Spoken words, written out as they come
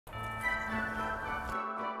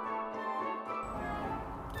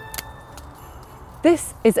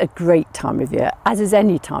This is a great time of year, as is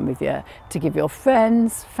any time of year, to give your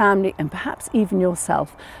friends, family and perhaps even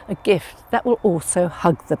yourself a gift that will also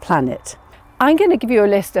hug the planet. I'm going to give you a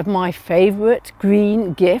list of my favourite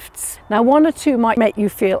green gifts. Now, one or two might make you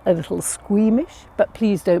feel a little squeamish, but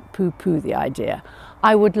please don't poo-poo the idea.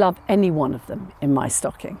 I would love any one of them in my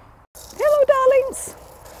stocking. Hello, darlings!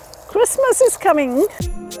 Christmas is coming!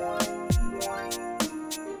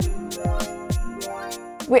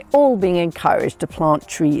 We're all being encouraged to plant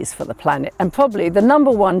trees for the planet, and probably the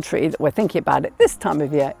number one tree that we're thinking about at this time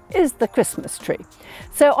of year is the Christmas tree.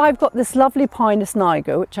 So I've got this lovely Pinus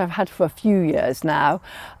niger, which I've had for a few years now.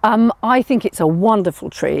 I think it's a wonderful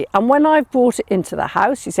tree, and when I've brought it into the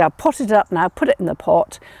house, you see I've potted it up now, put it in the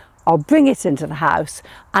pot, I'll bring it into the house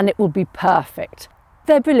and it will be perfect.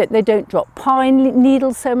 They're brilliant. They don't drop pine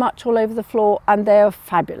needles so much all over the floor, and they're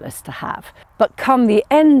fabulous to have. But come the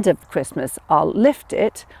end of Christmas, I'll lift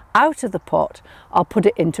it out of the pot, I'll put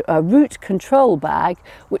it into a root control bag,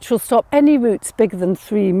 which will stop any roots bigger than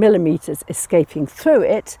 3 millimeters escaping through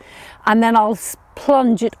it, and then I'll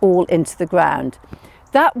plunge it all into the ground.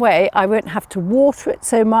 That way I won't have to water it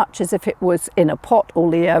so much as if it was in a pot all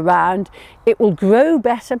the year round. It will grow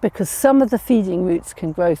better because some of the feeding roots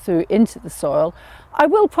can grow through into the soil. I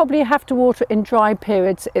will probably have to water it in dry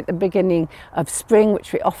periods at the beginning of spring,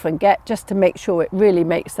 which we often get, just to make sure it really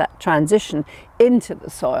makes that transition into the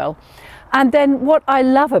soil. And then what I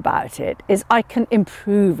love about it is I can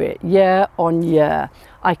improve it year on year.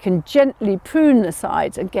 I can gently prune the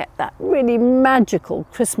sides and get that really magical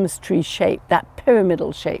Christmas tree shape, that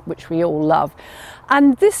pyramidal shape, which we all love.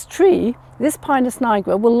 And this tree, this Pinus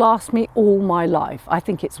niger, will last me all my life. I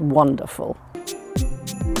think it's wonderful.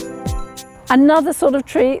 Another sort of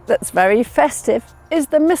tree that's very festive is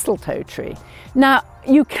the mistletoe tree. Now,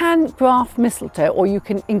 you can graft mistletoe, or you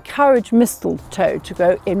can encourage mistletoe to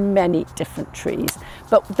grow in many different trees,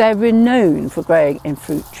 but they're renowned for growing in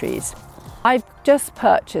fruit trees. I've just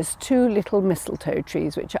purchased 2 little mistletoe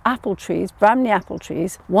trees, which are apple trees, Bramley apple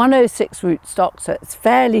trees, 106 rootstock, so it's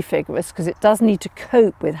fairly vigorous because it does need to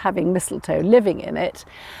cope with having mistletoe living in it.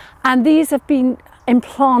 And these have been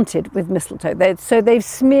implanted with mistletoe. So they've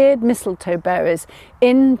smeared mistletoe berries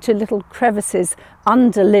into little crevices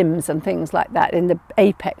under limbs and things like that in the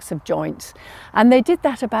apex of joints. And they did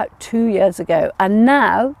that about 2 years ago. And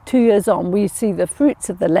now, 2 years on, we see the fruits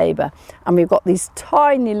of the labour, and we've got these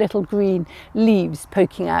tiny little green leaves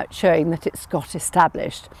poking out, showing that it's got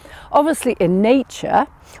established. Obviously, in nature,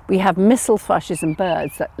 we have mistle thrushes and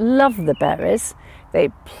birds that love the berries. They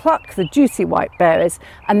pluck the juicy white berries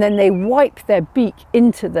and then they wipe their beak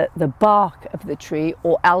into the bark of the tree,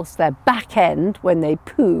 or else their back end when they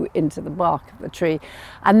poo into the bark of the tree,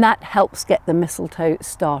 and that helps get the mistletoe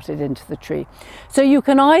started into the tree. So you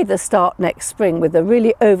can either start next spring with the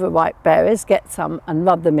really overripe berries, get some and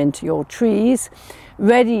rub them into your trees,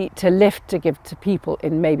 ready to lift to give to people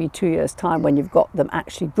in maybe 2 years' time when you've got them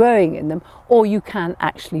actually growing in them, or you can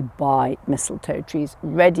actually buy mistletoe trees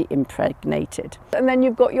ready impregnated. And then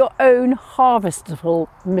you've got your own harvestable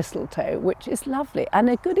mistletoe, which is lovely and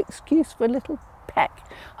a good excuse for a little peck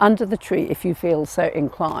under the tree if you feel so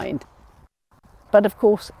inclined. But of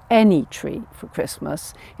course, any tree for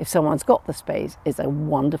Christmas, if someone's got the space, is a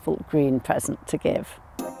wonderful green present to give.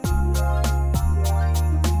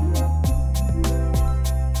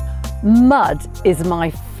 Mud is my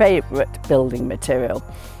favourite building material.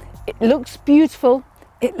 It looks beautiful,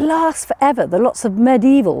 it lasts forever. There are lots of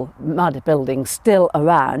medieval mud buildings still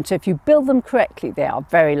around, so if you build them correctly, they are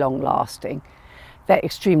very long lasting. They're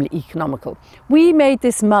extremely economical. We made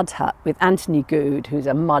this mud hut with Anthony Good, who's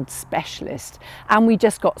a mud specialist, and we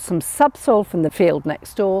just got some subsoil from the field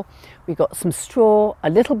next door. We got some straw, a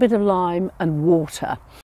little bit of lime and water.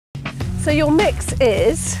 So your mix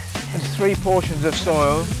is? There's 3 portions of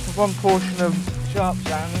soil, 1 portion of sharp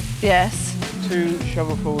sand, yes, 2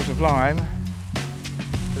 shovelfuls of lime,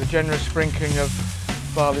 with a generous sprinkling of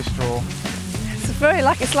barley straw.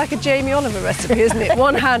 It's like a Jamie Oliver recipe, isn't it?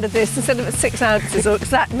 1 hand of this instead of 6 ounces or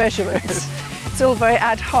exact measurements. It's all very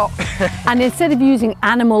ad hoc. And instead of using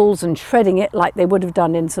animals and shredding it like they would have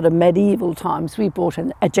done in sort of medieval times, we bought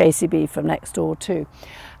a JCB from next door too.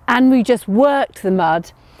 And we just worked the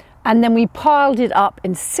mud, and then we piled it up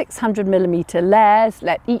in 600mm layers,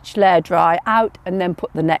 let each layer dry out, and then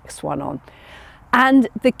put the next one on. And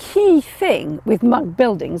the key thing with mud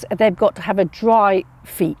buildings, they've got to have a dry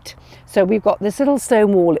feet. So we've got this little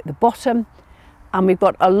stone wall at the bottom, and we've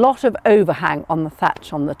got a lot of overhang on the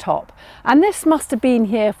thatch on the top. And this must have been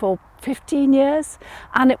here for 15 years,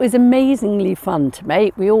 and it was amazingly fun to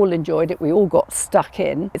make. We all enjoyed it, we all got stuck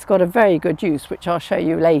in. It's got a very good use, which I'll show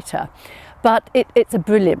you later. But it's a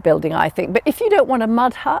brilliant building, I think. But if you don't want a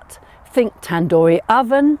mud hut, think tandoori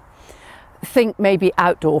oven, think maybe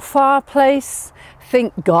outdoor fireplace,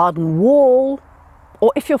 think garden wall,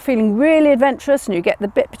 or if you're feeling really adventurous and you get the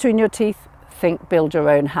bit between your teeth, think build your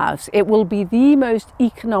own house. It will be the most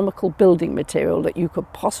economical building material that you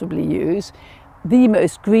could possibly use, the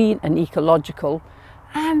most green and ecological,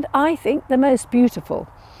 and I think the most beautiful.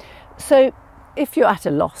 So if you're at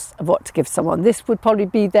a loss of what to give someone, this would probably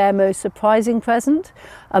be their most surprising present.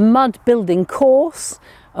 A mud building course,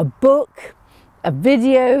 a book, a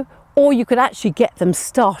video, or you could actually get them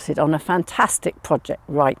started on a fantastic project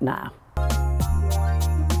right now.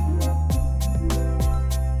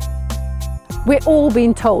 We're all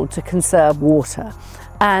being told to conserve water,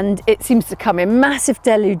 and it seems to come in massive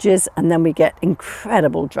deluges, and then we get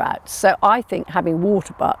incredible droughts. So I think having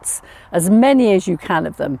water butts, as many as you can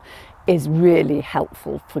of them, is really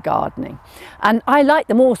helpful for gardening. And I like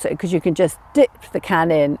them also because you can just dip the can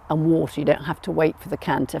in and water. You don't have to wait for the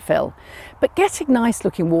can to fill. But getting nice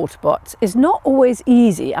looking water pots is not always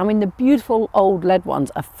easy. I mean, the beautiful old lead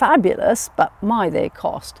ones are fabulous, but my, they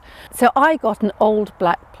cost. So I got an old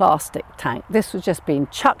black plastic tank. This was just being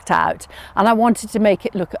chucked out, and I wanted to make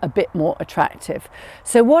it look a bit more attractive.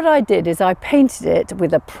 So what I did is I painted it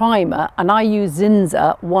with a primer, and I used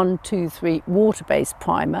Zinsser 123 water-based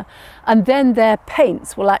primer, and then their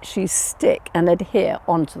paints will actually stick and adhere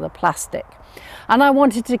onto the plastic. And I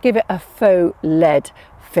wanted to give it a faux lead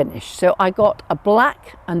finish. So I got a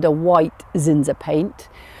black and a white Zinsser paint.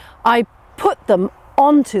 I put them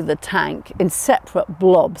onto the tank in separate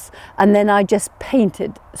blobs, and then I just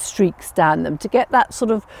painted streaks down them to get that sort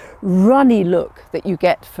of runny look that you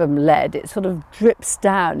get from lead. It sort of drips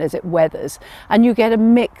down as it weathers, and you get a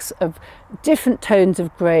mix of different tones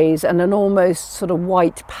of greys and an almost sort of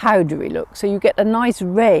white powdery look. So you get a nice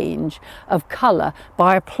range of colour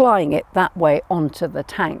by applying it that way onto the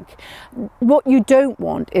tank. What you don't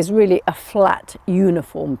want is really a flat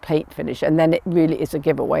uniform paint finish, and then it really is a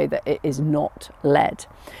giveaway that it is not lead.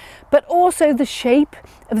 But also the shape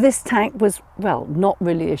of this tank was, well, not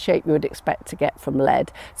really a shape you would expect to get from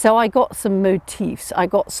lead. So I got some motifs. I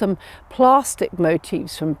got some plastic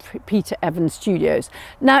motifs from Peter Evans Studios.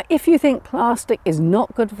 Now, if you think plastic is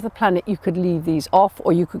not good for the planet, you could leave these off,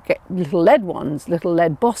 or you could get little lead ones, little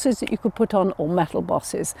lead bosses that you could put on, or metal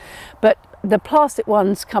bosses. But the plastic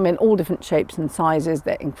ones come in all different shapes and sizes.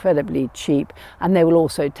 They're incredibly cheap, and they will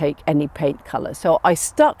also take any paint colour. So I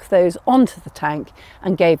stuck those onto the tank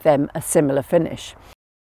and gave them a similar finish.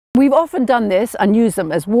 We've often done this and used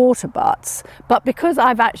them as water butts, but because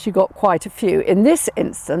I've actually got quite a few, in this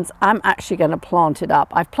instance, I'm actually going to plant it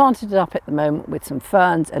up. I've planted it up at the moment with some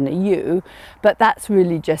ferns and a yew, but that's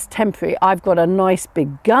really just temporary. I've got a nice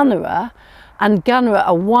big gunnera, and gunnera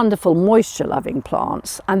are wonderful moisture loving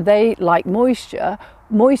plants, and they like moisture,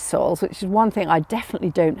 moist soils, which is one thing I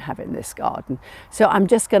definitely don't have in this garden. So I'm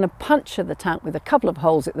just going to puncture the tank with a couple of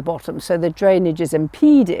holes at the bottom so the drainage is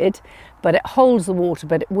impeded, but it holds the water,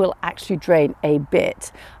 but it will actually drain a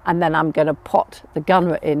bit. And then I'm going to pot the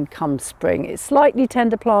gunnera in come spring. It's slightly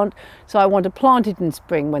tender plant, so I want to plant it in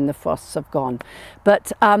spring when the frosts have gone.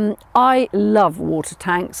 But I love water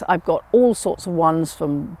tanks. I've got all sorts of ones,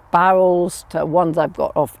 from barrels to ones I've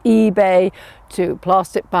got off eBay, to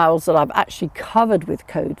plastic barrels that I've actually covered with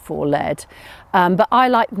code 4 lead. But I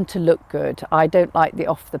like them to look good. I don't like the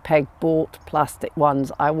off-the-peg bought plastic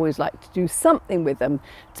ones. I always like to do something with them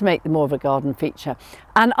to make them more of a garden feature.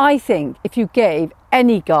 And I think if you gave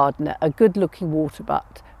any gardener a good-looking water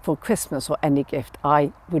butt for Christmas or any gift,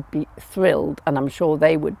 I would be thrilled, and I'm sure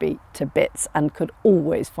they would be to bits, and could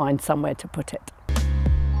always find somewhere to put it.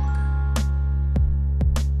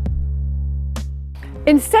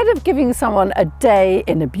 Instead of giving someone a day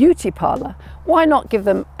in a beauty parlour, why not give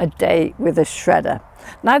them a day with a shredder?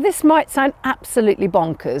 Now, this might sound absolutely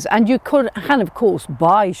bonkers, and you can of course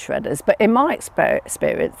buy shredders, but in my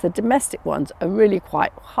experience the domestic ones are really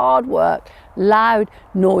quite hard work, loud,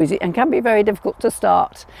 noisy, and can be very difficult to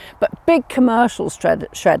start. But big commercial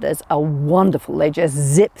shredders are wonderful. They just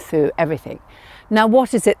zip through everything. Now,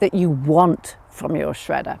 what is it that you want from your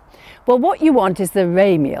shredder? Well, what you want is the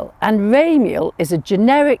ramial, and ramial is a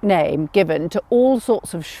generic name given to all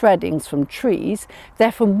sorts of shreddings from trees.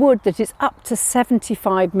 They're from wood that is up to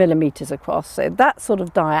 75 millimeters across, so that sort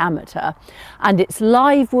of diameter, and it's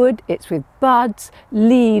live wood, it's with buds,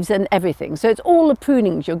 leaves and everything. So it's all the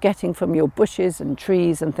prunings you're getting from your bushes and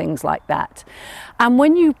trees and things like that. And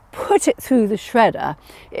when you put it through the shredder,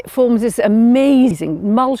 it forms this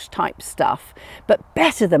amazing mulch type stuff, but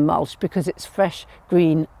better than mulch because it's fresh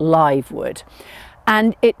green live wood.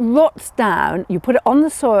 And it rots down. You put it on the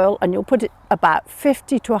soil and you'll put it about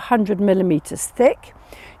 50 to 100 millimeters thick.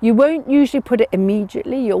 You won't usually put it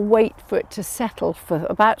immediately. You'll wait for it to settle for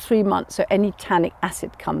about 3 months so any tannic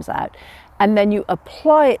acid comes out. And then you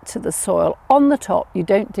apply it to the soil on the top. You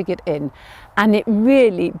don't dig it in. And it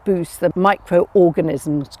really boosts the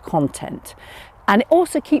microorganisms content. And it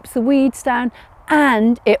also keeps the weeds down,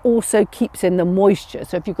 and it also keeps in the moisture.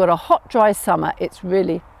 So if you've got a hot, dry summer, it's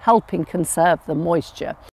really helping conserve the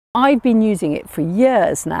moisture. I've been using it for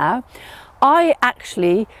years now. I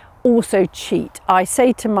actually also cheat. I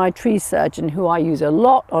say to my tree surgeon, who I use a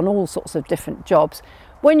lot on all sorts of different jobs,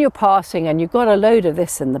 when you're passing and you've got a load of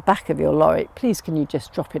this in the back of your lorry, please can you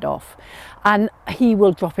just drop it off? And he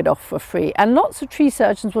will drop it off for free. And lots of tree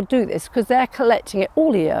surgeons will do this because they're collecting it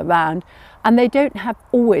all year round and they don't have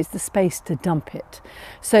always the space to dump it.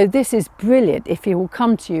 So this is brilliant if he will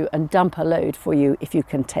come to you and dump a load for you if you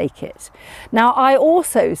can take it. Now I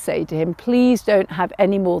also say to him, please don't have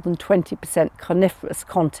any more than 20% coniferous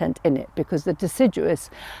content in it, because the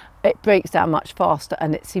deciduous, it breaks down much faster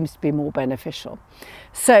and it seems to be more beneficial.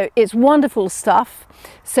 So it's wonderful stuff.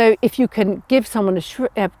 So if you can give someone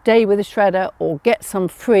a day with a shredder or get some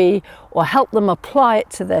free or help them apply it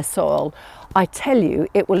to their soil, I tell you,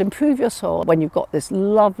 it will improve your soil when you've got this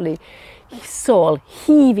lovely soil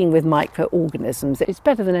heaving with microorganisms. It's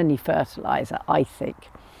better than any fertilizer, I think.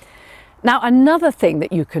 Now, another thing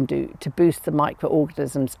that you can do to boost the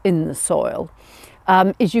microorganisms in the soil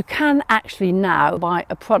is you can actually now buy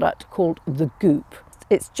a product called the Goop.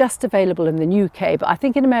 It's just available in the UK, but I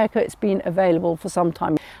think in America it's been available for some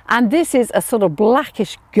time. And this is a sort of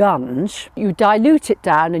blackish gunge. You dilute it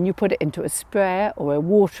down and you put it into a sprayer or a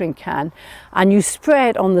watering can and you spray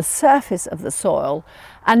it on the surface of the soil.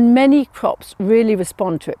 And many crops really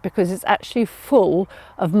respond to it because it's actually full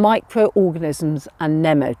of microorganisms and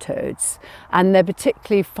nematodes. And they're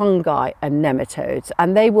particularly fungi and nematodes.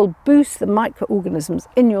 And they will boost the microorganisms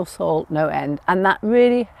in your soil no end. And that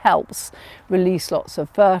really helps release lots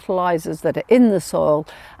of fertilizers that are in the soil,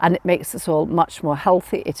 and it makes the soil much more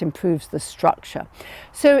healthy. It improves the structure.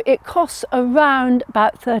 So it costs around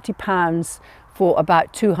about £30 for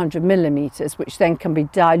about 200 millimeters, which then can be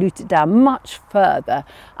diluted down much further,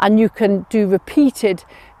 and you can do repeated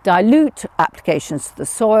dilute applications to the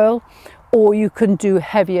soil, or you can do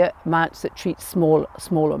heavier amounts that treat smaller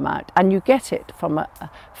amount, and you get it from a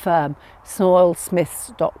firm,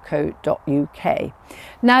 soilsmiths.co.uk.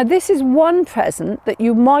 Now this is one present that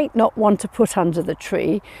you might not want to put under the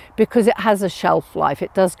tree because it has a shelf life.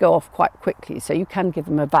 It does go off quite quickly, so you can give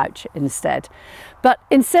them a voucher instead. But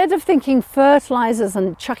instead of thinking fertilizers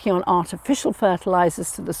and chucking on artificial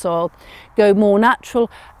fertilizers to the soil, go more natural,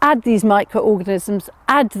 add these microorganisms,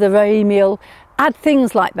 add the ray meal, add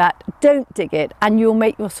things like that, don't dig it, and you'll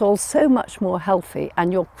make your soil so much more healthy,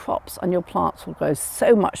 and your crops and your plants will grow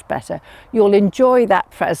so much better. You'll enjoy that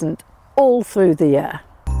present all through the year.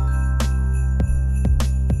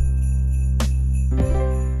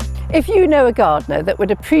 If you know a gardener that would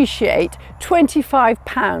appreciate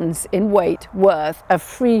 £25 in weight worth of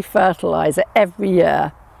free fertiliser every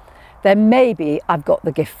year, then maybe I've got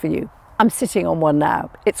the gift for you. I'm sitting on one now.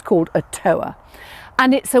 It's called a tower.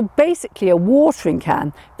 And it's basically a watering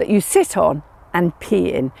can that you sit on and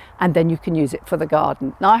pee in, and then you can use it for the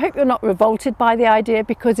garden. Now I hope you're not revolted by the idea,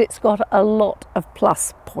 because it's got a lot of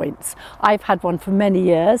plus points. I've had one for many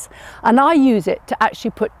years, and I use it to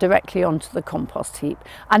actually put directly onto the compost heap,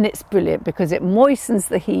 and it's brilliant because it moistens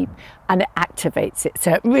the heap and it activates it,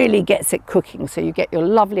 so it really gets it cooking, so you get your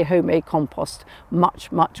lovely homemade compost much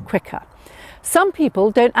quicker. Some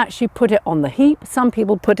people don't actually put it on the heap, some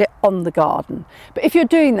people put it on the garden. But if you're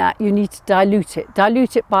doing that, you need to dilute it.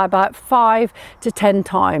 Dilute it by about 5 to 10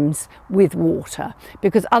 times with water,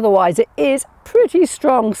 because otherwise it is pretty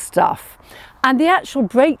strong stuff. And the actual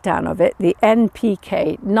breakdown of it, the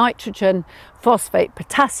NPK, nitrogen, phosphate,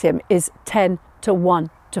 potassium, is 10 to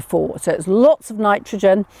 1 to 4. So it's lots of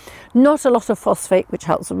nitrogen, not a lot of phosphate, which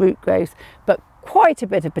helps the root growth, but quite a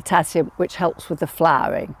bit of potassium, which helps with the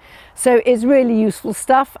flowering. So it's really useful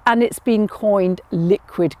stuff, and it's been coined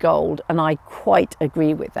liquid gold, and I quite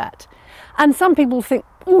agree with that. And some people think,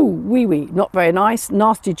 ooh, wee, not very nice,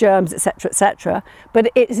 nasty germs, etc., etc. But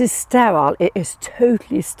it is sterile. It is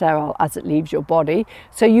totally sterile as it leaves your body,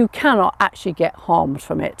 so you cannot actually get harmed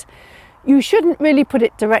from it. You shouldn't really put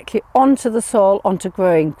it directly onto the soil, onto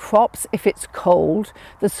growing crops if it's cold.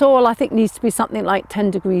 The soil, I think, needs to be something like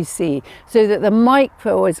 10 degrees C so that the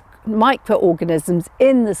microorganisms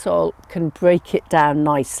in the soil can break it down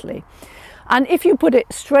nicely. And if you put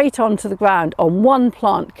it straight onto the ground on one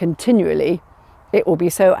plant continually, it will be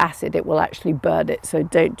so acid it will actually burn it. So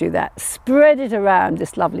don't do that. Spread it around,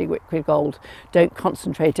 this lovely liquid gold. Don't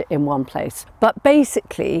concentrate it in one place. But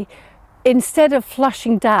basically, instead of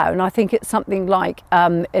flushing down, I think it's something like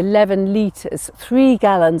 11 litres, 3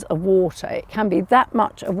 gallons of water. It can be that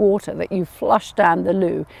much of water that you flush down the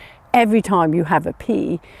loo every time you have a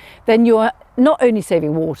pea. Then you're not only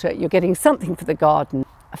saving water, you're getting something for the garden.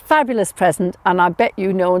 A fabulous present, and I bet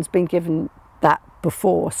you no one's been given that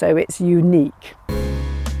before, so it's unique.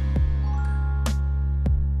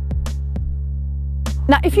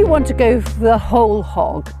 Now, if you want to go for the whole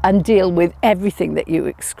hog and deal with everything that you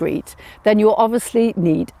excrete, then you'll obviously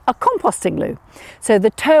need a composting loo. So the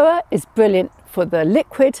tower is brilliant for the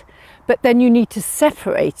liquid, but then you need to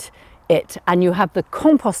separate it, and you have the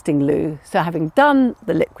composting loo. So having done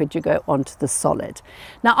the liquid, you go onto the solid.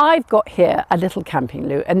 Now, I've got here a little camping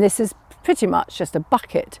loo, and this is pretty much just a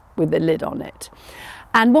bucket with a lid on it.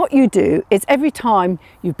 And what you do is every time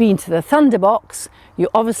you've been to the Thunderbox, you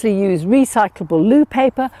obviously use recyclable loo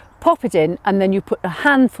paper, pop it in, and then you put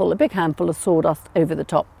a big handful of sawdust over the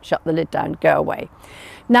top, shut the lid down, go away.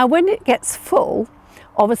 Now, when it gets full,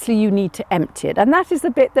 obviously you need to empty it. And that is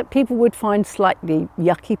the bit that people would find slightly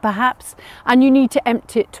yucky perhaps. And you need to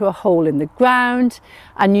empty it to a hole in the ground,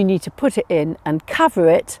 and you need to put it in and cover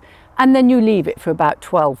it, and then you leave it for about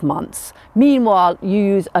 12 months. Meanwhile, you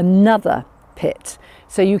use another pit.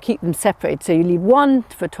 So you keep them separated. So you leave one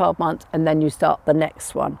for 12 months and then you start the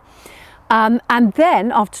next one. And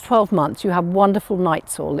then after 12 months, you have wonderful night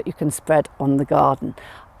soil that you can spread on the garden.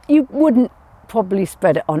 You wouldn't probably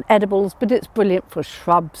spread it on edibles, but it's brilliant for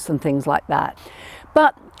shrubs and things like that.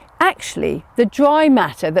 But actually, the dry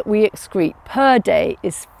matter that we excrete per day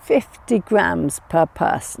is 50 grams per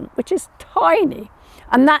person, which is tiny.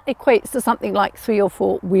 And that equates to something like 3 or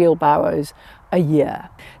 4 wheelbarrows a year.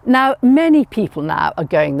 Now, many people now are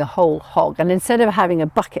going the whole hog, and instead of having a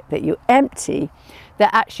bucket that you empty, they're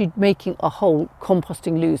actually making a whole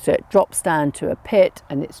composting loo. So it drops down to a pit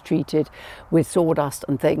and it's treated with sawdust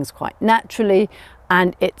and things quite naturally.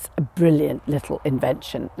 And it's a brilliant little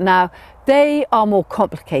invention. Now, they are more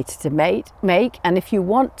complicated to make, and if you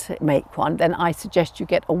want to make one, then I suggest you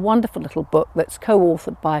get a wonderful little book that's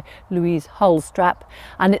co-authored by Louise Hullstrap,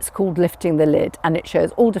 and it's called Lifting the Lid, and it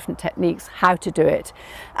shows all different techniques, how to do it.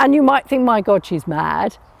 And you might think, my God, she's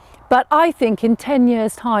mad. But I think in 10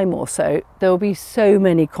 years' time or so, there will be so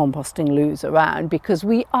many composting loos around, because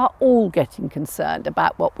we are all getting concerned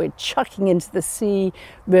about what we're chucking into the sea,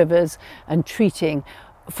 rivers, and treating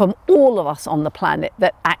from all of us on the planet,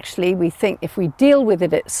 that actually we think if we deal with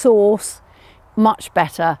it at source, much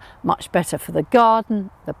better for the garden,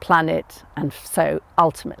 the planet, and so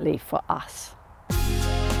ultimately for us.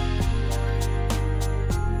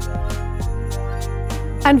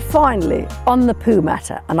 And finally, on the poo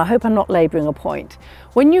matter, and I hope I'm not labouring a point,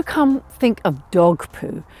 when you think of dog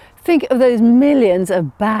poo, think of those millions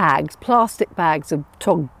of bags, plastic bags of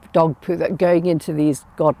dog poo that are going into these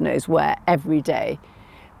God knows where every day.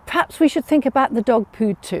 Perhaps we should think about the dog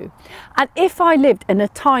poo too. And if I lived in a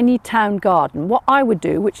tiny town garden, what I would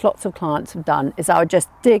do, which lots of clients have done, is I would just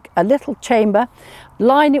dig a little chamber,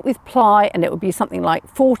 line it with ply, and it would be something like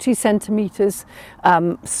 40 centimetres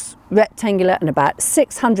rectangular and about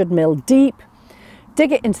 600 mil deep,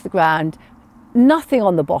 dig it into the ground, nothing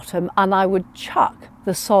on the bottom, and I would chuck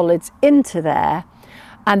the solids into there,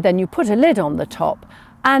 and then you put a lid on the top.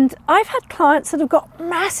 And I've had clients that have got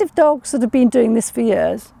massive dogs that have been doing this for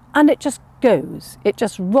years, and it just goes, it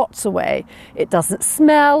just rots away. It doesn't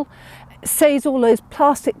smell, it saves all those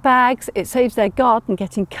plastic bags, it saves their garden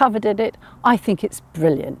getting covered in it. I think it's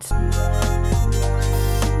brilliant.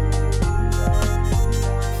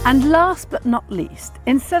 And last but not least,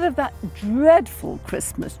 instead of that dreadful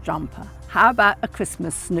Christmas jumper, how about a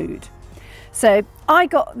Christmas snood? So I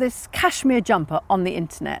got this cashmere jumper on the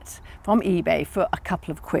internet from eBay for a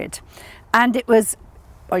couple of quid, and it was,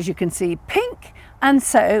 as you can see, pink. And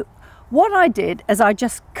so what I did is I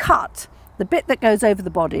just cut the bit that goes over the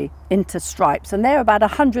body into stripes, and they're about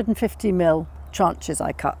 150 mil tranches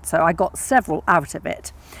I cut, so I got several out of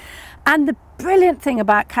it. And the brilliant thing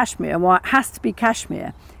about cashmere, and why it has to be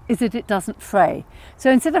cashmere, is that it doesn't fray.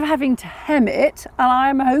 So instead of having to hem it, and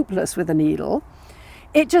I'm hopeless with a needle,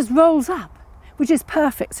 it just rolls up, which is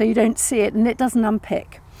perfect, so you don't see it and it doesn't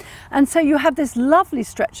unpick. And so you have this lovely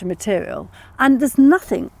stretch of material, and there's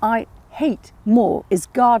nothing I hate more is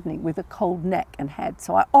gardening with a cold neck and head.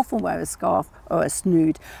 So I often wear a scarf or a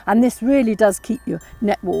snood, and this really does keep your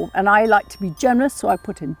neck warm. And I like to be generous, so I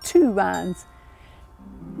put in 2 rounds,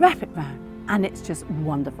 wrap it round, and it's just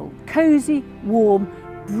wonderful. Cozy, warm,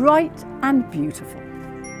 bright and beautiful.